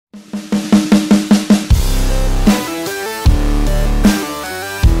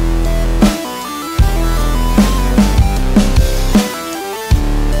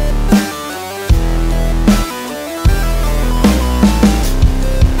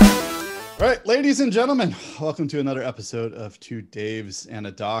Ladies and gentlemen, welcome to another episode of Two Daves and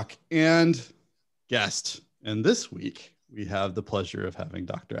a Doc and guest. And this week, we have the pleasure of having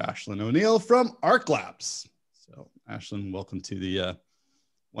Dr. Ashlyn O'Neill from ARC Labs. So, Ashlyn, welcome to the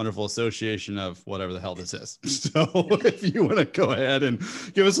wonderful association of whatever the hell this is. So, if you want to go ahead and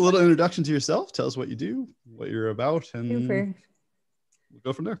give us a little introduction to yourself, tell us what you do, what you're about, and Super. We'll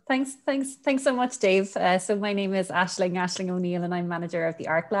go from there. Thanks so much, Dave. So my name is Aisling O'Neill, and I'm manager of the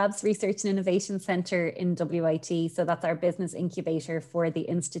ARC Labs Research and Innovation Centre in WIT. So that's our business incubator for the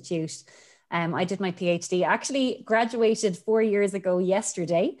Institute. I did my PhD, actually graduated 4 years ago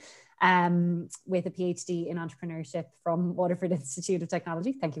yesterday with a PhD in entrepreneurship from Waterford Institute of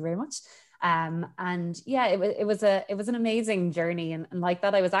Technology. Thank you very much. And yeah, it was an amazing journey. And like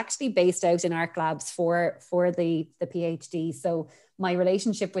that, I was actually based out in ARC Labs for the PhD. So my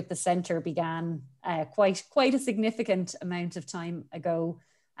relationship with the centre began quite a significant amount of time ago.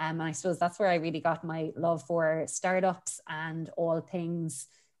 And I suppose that's where I really got my love for startups and all things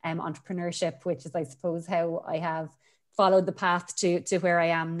entrepreneurship, which is, I suppose, how I have followed the path to where I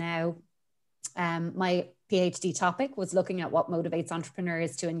am now. My PhD topic was looking at what motivates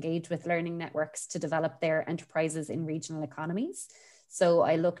entrepreneurs to engage with learning networks to develop their enterprises in regional economies. So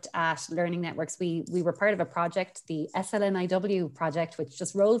I looked at learning networks. We were part of a project, the SLNIW project, which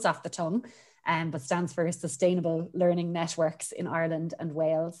just rolls off the tongue, but stands for Sustainable Learning Networks in Ireland and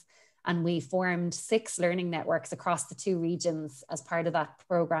Wales. And we formed 6 learning networks across the 2 regions as part of that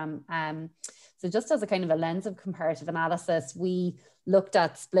program. So just as a kind of a lens of comparative analysis, we looked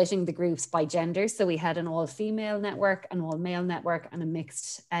at splitting the groups by gender. So we had an all-female network, an all-male network, and a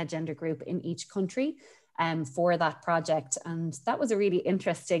mixed gender group in each country for that project. And that was a really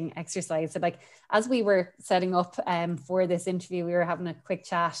interesting exercise. So like, as we were setting up for this interview, we were having a quick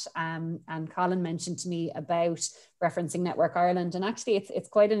chat and Colin mentioned to me about referencing Network Ireland. And actually it's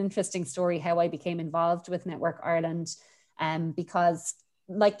quite an interesting story how I became involved with Network Ireland because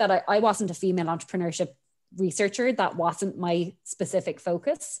like that, I wasn't a female entrepreneurship researcher. That wasn't my specific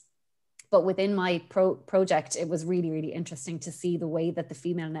focus. But within my project, it was really, really interesting to see the way that the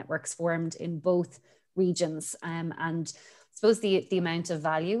female networks formed in both regions, and I suppose the amount of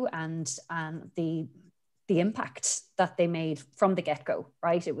value and the impact that they made from the get-go,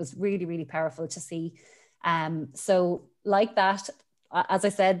 right? It was really, really powerful to see. So like that, as I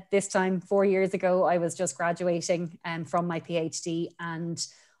said, this time 4 years ago, I was just graduating from my PhD, and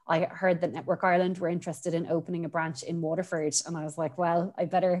I heard that Network Ireland were interested in opening a branch in Waterford. And I was like, well, I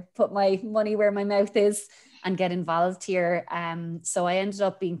better put my money where my mouth is and get involved here. So I ended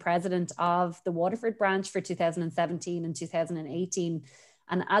up being president of the Waterford branch for 2017 and 2018.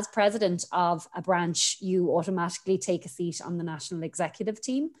 And as president of a branch, you automatically take a seat on the national executive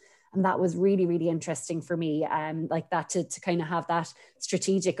team. And that was really, really interesting for me, like that to kind of have that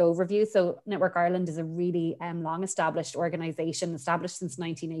strategic overview. So Network Ireland is a really long established organization, established since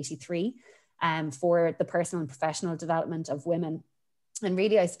 1983, for the personal and professional development of women. And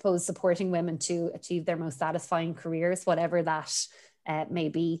really, I suppose, supporting women to achieve their most satisfying careers, whatever that may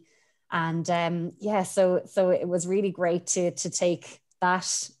be. And yeah, so it was really great to take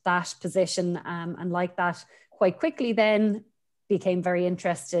that position, and like that quite quickly then became very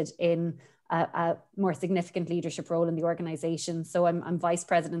interested in a more significant leadership role in the organization. So I'm vice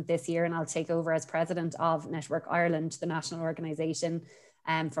president this year, and I'll take over as president of Network Ireland, the national organization,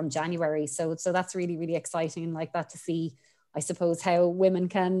 from January. So that's really, really exciting, and like that to see, I suppose, how women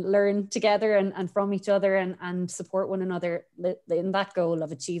can learn together and from each other and support one another in that goal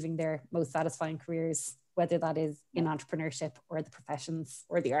of achieving their most satisfying careers, whether that is in entrepreneurship or the professions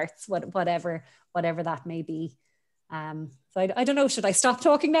or the arts, whatever that may be. So I don't know, should I stop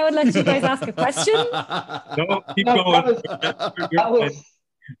talking now and let you guys ask a question? No, keep going.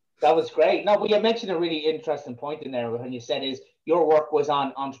 That was great. Now, you mentioned a really interesting point in there when you said is your work was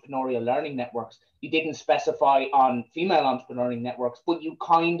on entrepreneurial learning networks. You didn't specify on female entrepreneurial networks, but you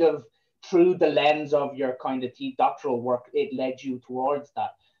kind of, through the lens of your kind of doctoral work, it led you towards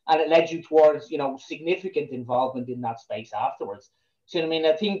that. And it led you towards, significant involvement in that space afterwards. So, I mean,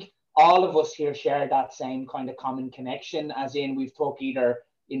 I think all of us here share that same kind of common connection, as in we've took either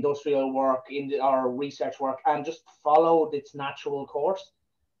industrial work or research work and just followed its natural course.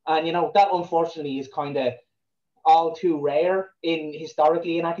 And, that unfortunately is kind of all too rare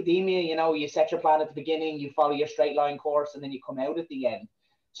historically in academia. You set your plan at the beginning, you follow your straight line course, and then you come out at the end.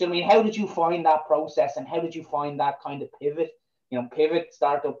 So, I mean, how did you find that process, and how did you find that kind of pivot? Pivot,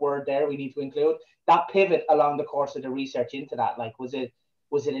 startup word there we need to include, that pivot along the course of the research into that. Like, was it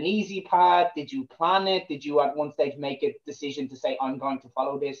an easy path? Did you plan it? Did you at one stage make a decision to say, I'm going to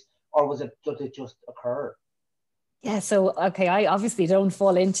follow this? Or did it just occur? Yeah, so okay, I obviously don't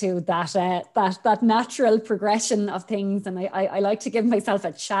fall into that natural progression of things, and I like to give myself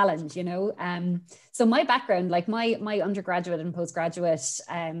a challenge, you know. So my background, like my undergraduate and postgraduate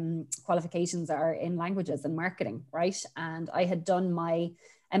qualifications are in languages and marketing, right? And I had done my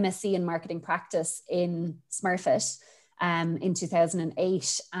MSc in marketing practice in Smurfit in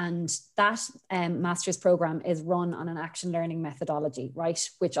 2008, and that master's program is run on an action learning methodology, right,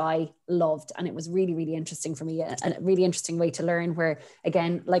 which I loved, and it was really, really interesting for me, a really interesting way to learn, where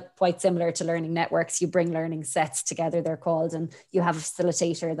again, like quite similar to learning networks, you bring learning sets together, they're called, and you have a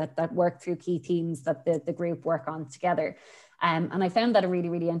facilitator that work through key themes that the group work on together. And I found that a really,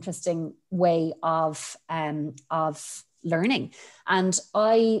 really interesting way of learning. And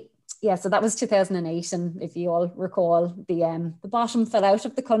so that was 2008. And if you all recall, the bottom fell out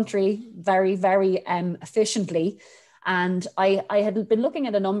of the country very, very efficiently. And I had been looking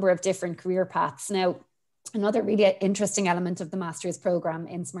at a number of different career paths. Now, another really interesting element of the master's program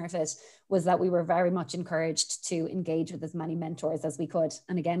in Smurfit was that we were very much encouraged to engage with as many mentors as we could.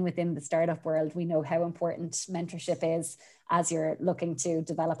 And again, within the startup world, we know how important mentorship is as you're looking to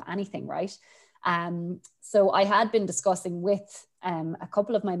develop anything, right? So I had been discussing with a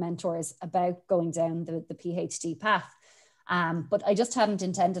couple of my mentors about going down the PhD path, but I just hadn't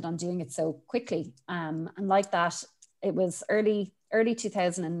intended on doing it so quickly. And like that, it was early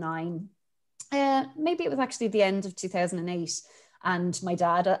 2009. Maybe it was actually the end of 2008. And my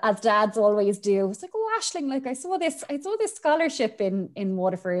dad, as dads always do, was like, "Oh, Aisling, like I saw this scholarship in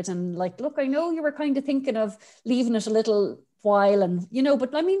Waterford, and like, look, I know you were kind of thinking of leaving it a little while, and you know,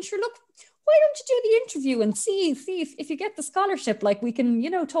 but I mean, sure, look, why don't you do the interview and see if you get the scholarship, like we can, you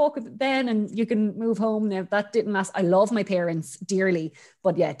know, talk then and you can move home." Now that didn't last. I love my parents dearly,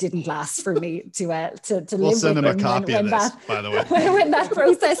 but yeah, it didn't last for me to we'll live send with them a them copy when of this, that, by the way. when that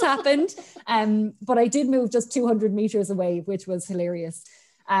process happened. But I did move just 200 meters away, which was hilarious.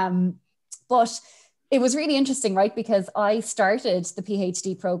 But it was really interesting, right? Because I started the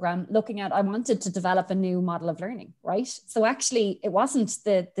PhD program looking at, I wanted to develop a new model of learning, right? So actually it wasn't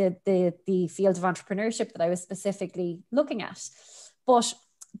the field of entrepreneurship that I was specifically looking at, but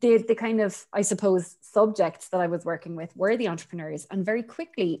the kind of, I suppose, subjects that I was working with were the entrepreneurs. And very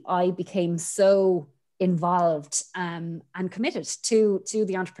quickly I became so involved and committed to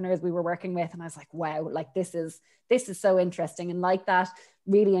the entrepreneurs we were working with. And I was like, wow, like this is so interesting. And like that,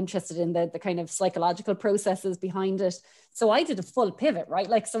 really interested in the kind of psychological processes behind it. So I did a full pivot, right?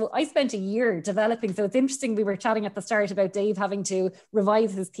 Like, so I spent a year developing. So it's interesting, we were chatting at the start about Dave having to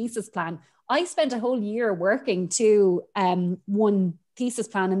revise his thesis plan. I spent a whole year working to one thesis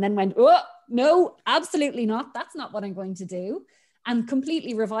plan and then went, "Oh, no, absolutely not. That's not what I'm going to do." And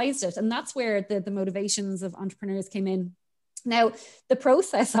completely revised it. And that's where the motivations of entrepreneurs came in. Now, the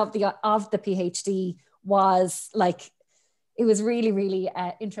process of the PhD was like, it was really, really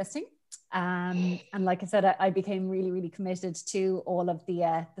interesting. And like I said, I became really, really committed to all of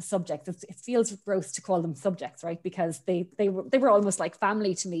the subjects. It feels gross to call them subjects, right? Because they were almost like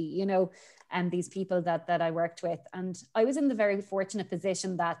family to me, you know, and these people that I worked with. And I was in the very fortunate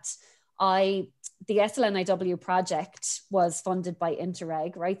position that the SLNIW project was funded by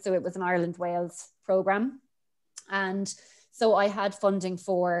Interreg, right? So it was an Ireland-Wales program. And so I had funding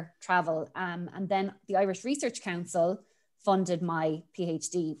for travel. And then the Irish Research Council funded my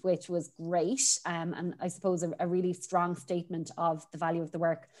PhD, which was great. And I suppose a really strong statement of the value of the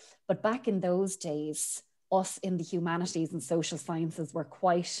work. But back in those days, us in the humanities and social sciences were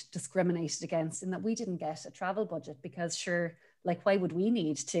quite discriminated against in that we didn't get a travel budget because sure, like why would we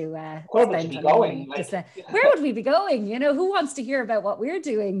need to where would you be going? Where would we be going? You know, who wants to hear about what we're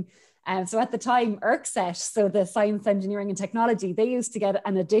doing? So at the time, ERCSET, so the Science, Engineering and Technology, they used to get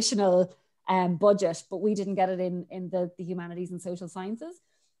an additional budget, but we didn't get it in the humanities and social sciences.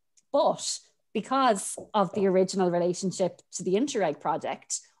 But because of the original relationship to the Interreg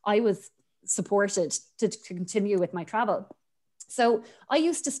project, I was supported to continue with my travel. So I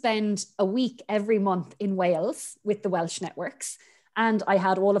used to spend a week every month in Wales with the Welsh networks, and I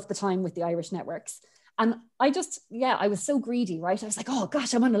had all of the time with the Irish networks. And I was so greedy, right? I was like, oh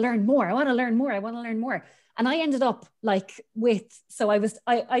gosh, I want to learn more. I want to learn more. And I ended up like I'm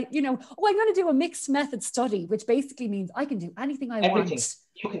going to do a mixed method study, which basically means I can do anything I want.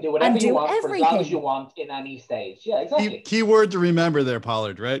 You can do whatever you want for as long as you want in any stage. Yeah, exactly. Key word to remember there,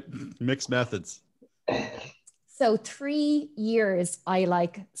 Pollard, right? Mixed methods. So 3 years, I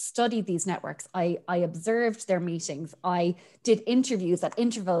like studied these networks. I observed their meetings. I did interviews at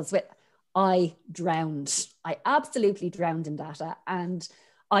intervals I drowned. I absolutely drowned in data. And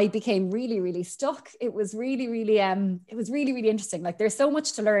I became really, really stuck. It was really, really, really interesting. Like there's so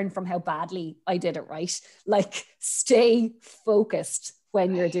much to learn from how badly I did it, right? Like stay focused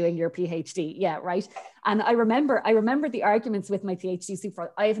when you're doing your PhD. Yeah, right. And I remember the arguments with my PhD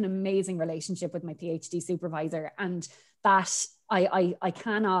supervisor. I have an amazing relationship with my PhD supervisor, and that I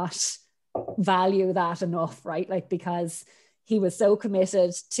cannot value that enough, right? Like, because he was so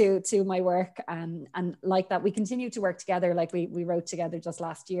committed to my work, and like that we continue to work together. Like we wrote together just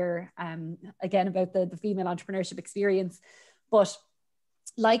last year, again about the female entrepreneurship experience. But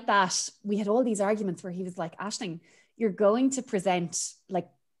like that, we had all these arguments where he was like, Aisling, you're going to present like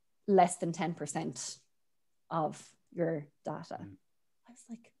less than 10% of your data. I was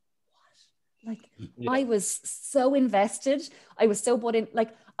like, what? Like, yeah. I was so invested. I was so bought in.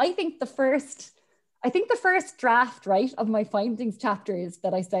 Like, I think the first draft, right, of my findings chapters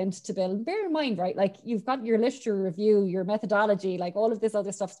that I sent to Bill, bear in mind, right, like you've got your literature review, your methodology, like all of this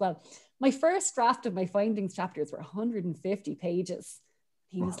other stuff as well. My first draft of my findings chapters were 150 pages.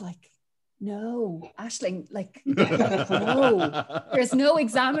 He was like, no, Aisling, like no, there's no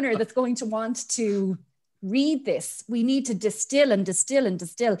examiner that's going to want to read this. We need to distill and distill and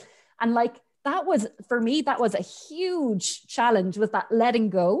distill. And like, that was, for me, that was a huge challenge, was that letting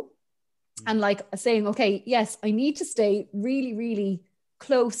go. And like saying, okay, yes, I need to stay really, really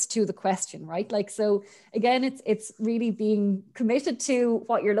close to the question, right? Like, so again, it's really being committed to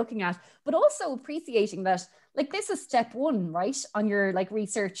what you're looking at, but also appreciating that, like, this is step one, right, on your like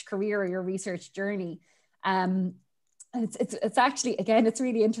research career or your research journey. It's actually, again, it's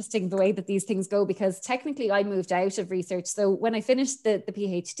really interesting the way that these things go, because technically I moved out of research. So when I finished the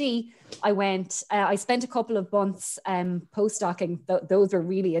PhD, I spent a couple of months postdocing. Those were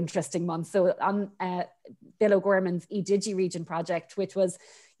really interesting months. So on Bill O'Gorman's eDigi region project, which was,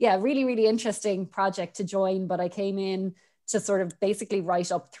 yeah, really, really interesting project to join. But I came in to sort of basically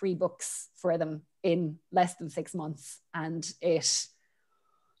write up 3 books for them in less than 6 months. And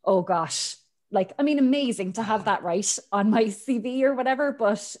oh gosh, like, I mean, amazing to have that right on my CV or whatever,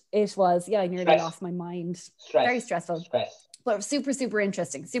 but it was, yeah, I nearly lost my mind. Very stressful, but super, super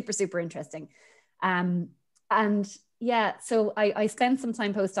interesting, super interesting. And yeah, so I spent some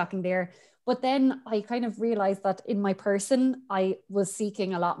time postdocing there, but then I kind of realized that in my person, I was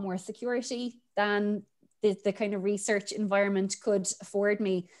seeking a lot more security than the kind of research environment could afford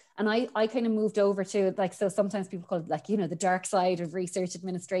me. And I kind of moved over to, like, so sometimes people call it, like, you know, the dark side of research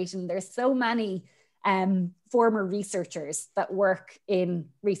administration. There's so many former researchers that work in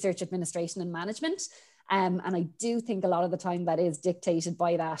research administration and management. And I do think a lot of the time that is dictated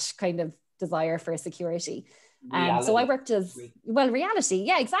by that kind of desire for security. So I worked as, well, reality.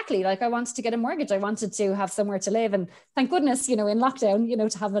 Yeah, exactly. Like, I wanted to get a mortgage. I wanted to have somewhere to live. And thank goodness, you know, in lockdown, you know,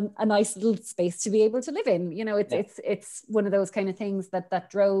 to have a nice little space to be able to live in, you know, it's one of those kind of things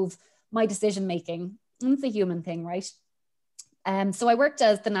that drove my decision-making. It's a human thing, right? So I worked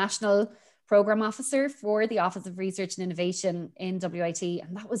as the National Program Officer for the Office of Research and Innovation in WIT.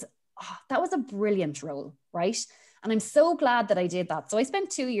 And that was a brilliant role, right? And I'm so glad that I did that. So I spent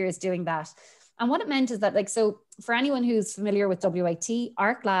 2 years doing that. And what it meant is that, like, so for anyone who's familiar with WIT,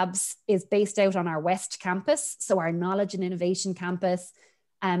 ARC Labs is based out on our West campus, so our knowledge and innovation campus.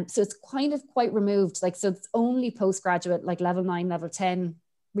 So it's kind of quite removed, like, so it's only postgraduate, like level 9, level 10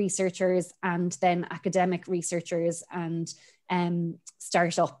 researchers, and then academic researchers and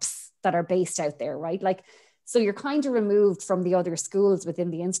startups that are based out there, right? Like, so you're kind of removed from the other schools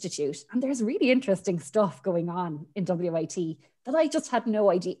within the institute. And there's really interesting stuff going on in WIT that I just had no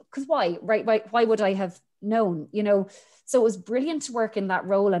idea. Because why, right? Why would I have known, you know? So it was brilliant to work in that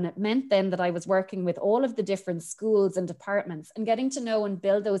role. And it meant then that I was working with all of the different schools and departments and getting to know and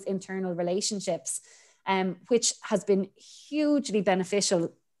build those internal relationships, which has been hugely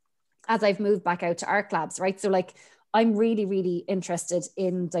beneficial as I've moved back out to ARC Labs, right? So like, I'm really, really interested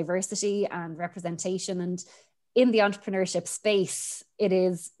in diversity and representation. And in the entrepreneurship space, it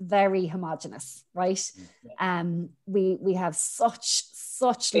is very homogenous, right? We have such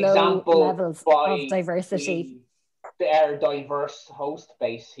low levels of diversity. Our diverse host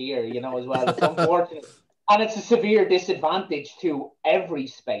base here, you know, as well. It's unfortunate. And it's a severe disadvantage to every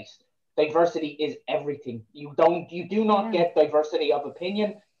space. Diversity is everything. You do not get diversity of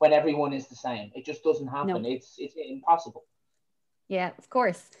opinion when everyone is the same. It just doesn't happen. No. It's impossible. Yeah, of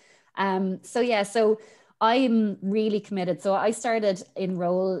course. So I'm really committed. So I started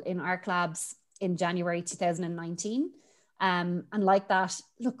enroll in ARC Labs in January 2019. And like that,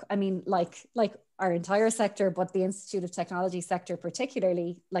 look, I mean, like our entire sector, but the Institute of Technology sector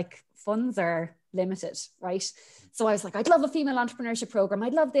particularly, like, funds are limited, right? So I was like, I'd love a female entrepreneurship program.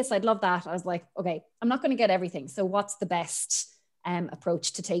 I'd love this, I'd love that. I was like, okay, I'm not going to get everything. So what's the best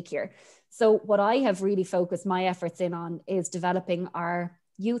approach to take here. So what I have really focused my efforts in on is developing our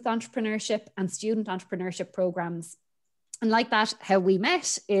youth entrepreneurship and student entrepreneurship programs. And like that, how we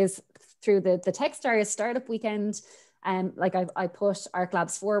met is through the Techstars Startup Weekend. Like I put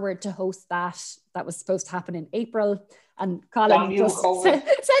ArcLabs forward to host that. That was supposed to happen in April. And Colin just sent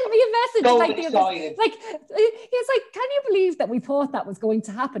me a message. So like, excited. Like, he's like, can you believe that we thought that was going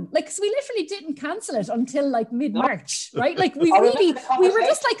to happen? Like, so we literally didn't cancel it until like mid-March, right? Like we were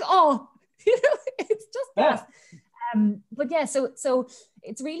just like, oh, it's just that. But yeah, so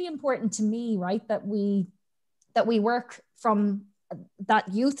it's really important to me, right, that we work from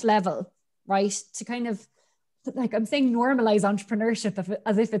that youth level, right, to kind of, like I'm saying, normalize entrepreneurship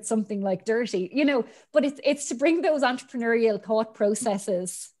as if it's something like dirty, but it's to bring those entrepreneurial thought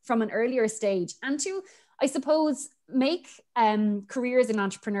processes from an earlier stage and to, I suppose, make careers in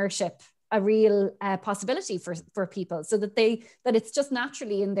entrepreneurship a real possibility for people, so that it's just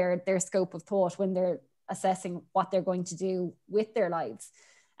naturally in their scope of thought when they're assessing what they're going to do with their lives.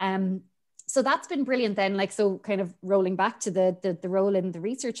 So that's been brilliant then. Like, so kind of rolling back to the role in the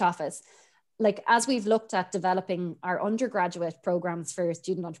research office, like as we've looked at developing our undergraduate programs for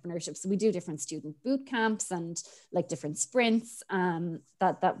student entrepreneurship, so we do different student boot camps and like different sprints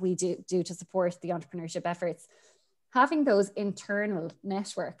that we do to support the entrepreneurship efforts. Having those internal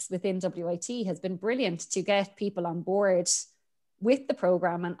networks within WIT has been brilliant to get people on board with the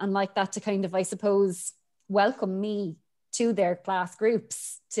program and like that to kind of, I suppose, welcome me to their class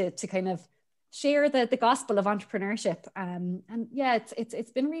groups to kind of share the gospel of entrepreneurship. And yeah,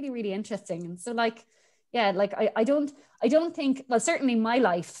 it's been really, really interesting. And so like, yeah, like I don't think, well, certainly my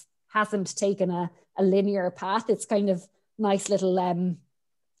life hasn't taken a linear path. It's kind of nice little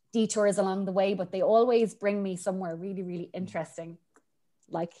detours along the way, but they always bring me somewhere really, really interesting.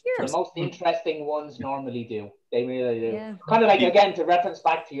 Like here. The most interesting ones normally do. They really do. Yeah. Kind of like, again, to reference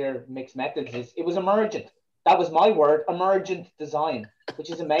back to your mixed methods, it was emergent. That was my word, emergent design, which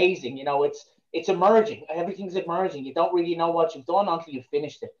is amazing. It's emerging. Everything's emerging. You don't really know what you've done until you've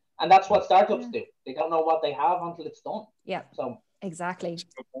finished it. And that's what startups do. They don't know what they have until it's done. Yeah. So exactly.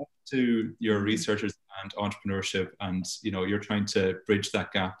 To your researchers and entrepreneurship, and you're trying to bridge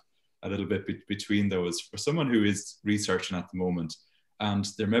that gap a little bit between those. For someone who is researching at the moment, and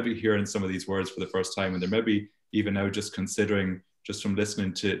they're maybe hearing some of these words for the first time, and they're maybe even now just considering, just from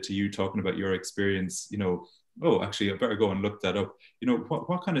listening to you talking about your experience, oh, actually, I better go and look that up.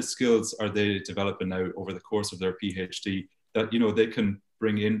 What kind of skills are they developing now over the course of their PhD that, they can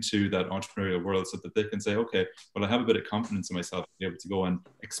bring into that entrepreneurial world, so that they can say, okay, well, I have a bit of confidence in myself to be able to go and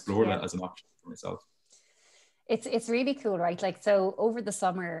explore that as an option for myself. It's really cool, right? Like, so over the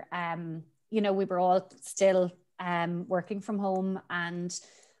summer, we were all still working from home, and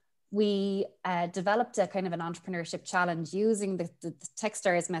we developed a kind of an entrepreneurship challenge using the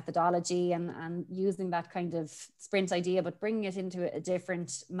Techstars methodology and using that kind of sprint idea, but bringing it into a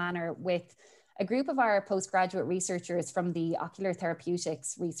different manner with a group of our postgraduate researchers from the Ocular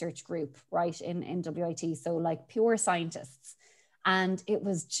Therapeutics research group, right, in WIT. So like pure scientists. And it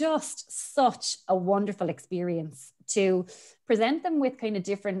was just such a wonderful experience to present them with kind of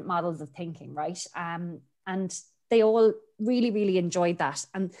different models of thinking, right? And they all really, really enjoyed that.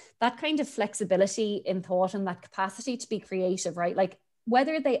 And that kind of flexibility in thought and that capacity to be creative, right? Like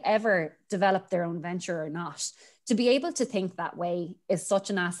whether they ever develop their own venture or not, to be able to think that way is such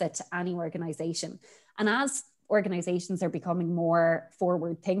an asset to any organization. And as organizations are becoming more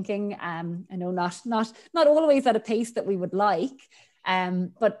forward thinking, I know not always at a pace that we would like,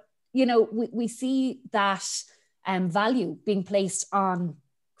 but we see that value being placed on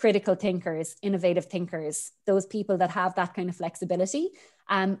critical thinkers, innovative thinkers, those people that have that kind of flexibility.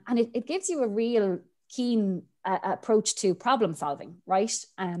 And it gives you a real keen approach to problem solving, right?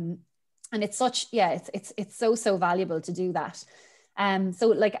 And it's such, it's so valuable to do that. So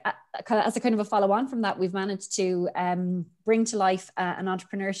like as a kind of a follow on from that, we've managed to bring to life an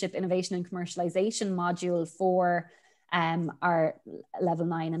entrepreneurship, innovation and commercialization module for our level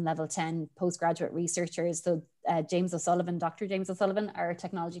 9 and level 10 postgraduate researchers. So Dr. James O'Sullivan, our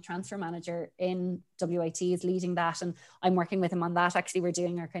technology transfer manager in WIT, is leading that. And I'm working with him on that. Actually, we're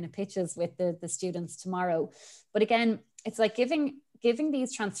doing our kind of pitches with the students tomorrow. But again, it's like giving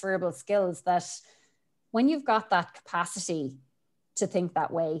these transferable skills that when you've got that capacity to think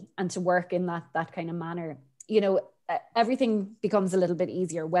that way and to work in that kind of manner, everything becomes a little bit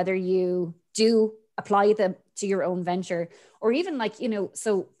easier, whether you do apply them to your own venture. Or even like, you know,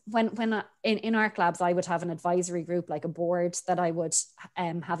 so when in Arc Labs, I would have an advisory group, like a board that I would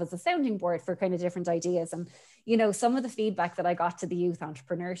have as a sounding board for kind of different ideas. And, you know, some of the feedback that I got to the youth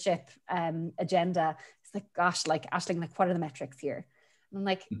entrepreneurship agenda, it's like, gosh, like Aisling, like what are the metrics here? And I'm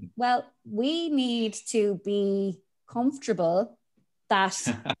like, well, we need to be comfortable that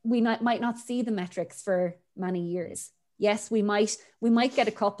we might not see the metrics for many years. Yes, we might get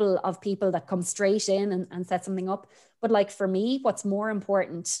a couple of people that come straight in and set something up. But like for me, what's more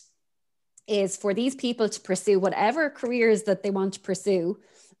important is for these people to pursue whatever careers that they want to pursue.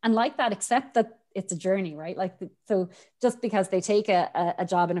 And like that, accept that it's a journey, right? Like, so just because they take a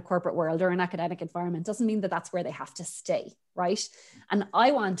job in a corporate world or an academic environment doesn't mean that that's where they have to stay, right? And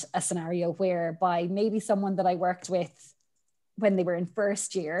I want a scenario whereby maybe someone that I worked with when they were in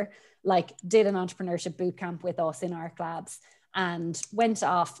first year, like did an entrepreneurship bootcamp with us in Arc Labs and went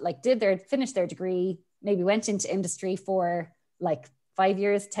off, like finished their degree, maybe went into industry for like 5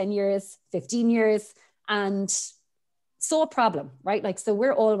 years, 10 years, 15 years, and saw a problem, right? Like, so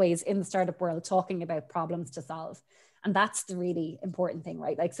we're always in the startup world talking about problems to solve. And that's the really important thing,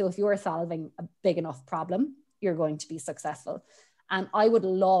 right? Like, so if you're solving a big enough problem, you're going to be successful. And I would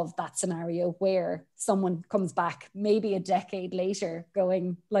love that scenario where someone comes back maybe a decade later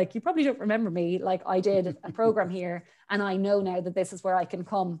going like, you probably don't remember me. Like I did a program here and I know now that this is where I can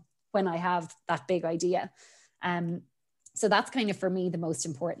come when I have that big idea. So that's kind of for me, the most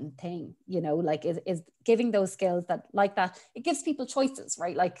important thing, you know, like is giving those skills that like that. It gives people choices,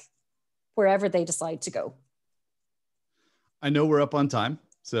 right? Like wherever they decide to go. I know we're up on time.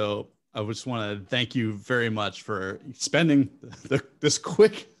 So I just want to thank you very much for spending this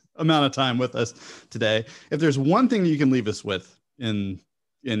quick amount of time with us today. If there's one thing that you can leave us with in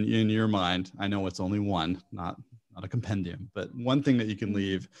your mind, I know it's only one, not a compendium, but one thing that you can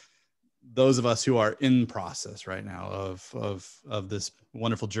leave those of us who are in process right now of this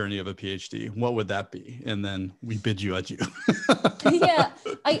wonderful journey of a PhD, what would that be? And then we bid you adieu. Yeah,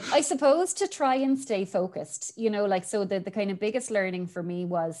 I suppose to try and stay focused, you know, like, so the kind of biggest learning for me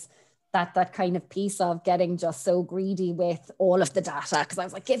was that kind of piece of getting just so greedy with all of the data, because I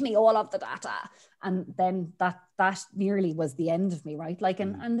was like, give me all of the data. And then that nearly was the end of me, right? Like,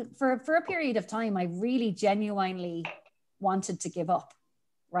 and for a period of time, I really genuinely wanted to give up,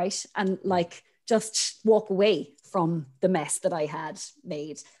 right? And like, just walk away from the mess that I had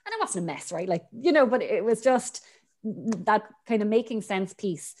made. And it wasn't a mess, right? Like, you know, but it was just that kind of making sense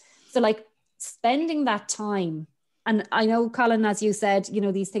piece. So like spending that time. And I know, Colin, as you said, you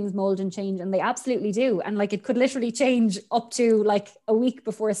know, these things mold and change, and they absolutely do. And like, it could literally change up to like a week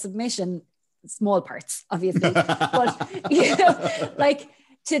before submission, small parts, obviously. But, you know, like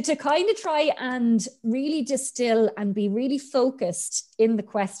to kind of try and really distill and be really focused in the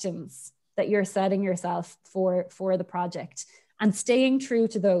questions that you're setting yourself for the project and staying true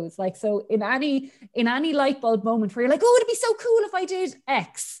to those. Like, so in any light bulb moment where you're like, oh, it'd be so cool if I did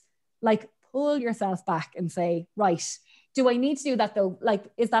X, like, pull yourself back and say, right, do I need to do that though? Like,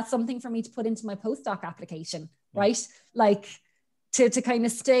 is that something for me to put into my postdoc application, right? Like to kind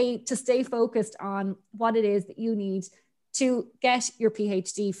of stay focused on what it is that you need to get your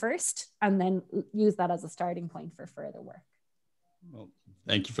PhD first, and then use that as a starting point for further work. Well,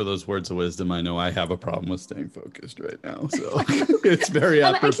 thank you for those words of wisdom. I know I have a problem with staying focused right now, so it's very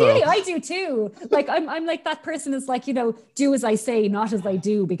apropos. And clearly I do too. Like I'm like that person is like, you know, do as I say, not as I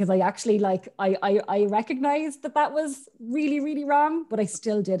do, because I actually like I recognize that was really, really wrong, but I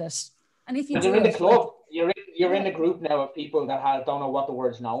still did it. And if you do you're in the club, like, you're in a group now of people that don't know what the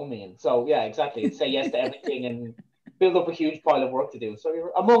words no mean. So yeah, exactly. It's say yes to everything and build up a huge pile of work to do. So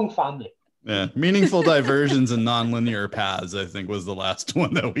you're among family. Yeah, meaningful diversions and nonlinear paths, I think, was the last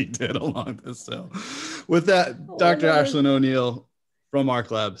one that we did along this. So with that, Dr. Aisling O'Neill from Arc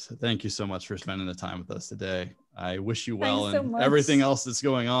Labs, thank you so much for spending the time with us today. I wish you well in everything else that's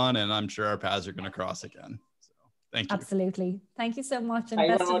going on, and I'm sure our paths are going to cross again. So thank you. Absolutely. Thank you so much, and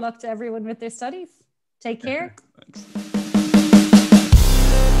best of luck to everyone with their studies. Take care. Thanks.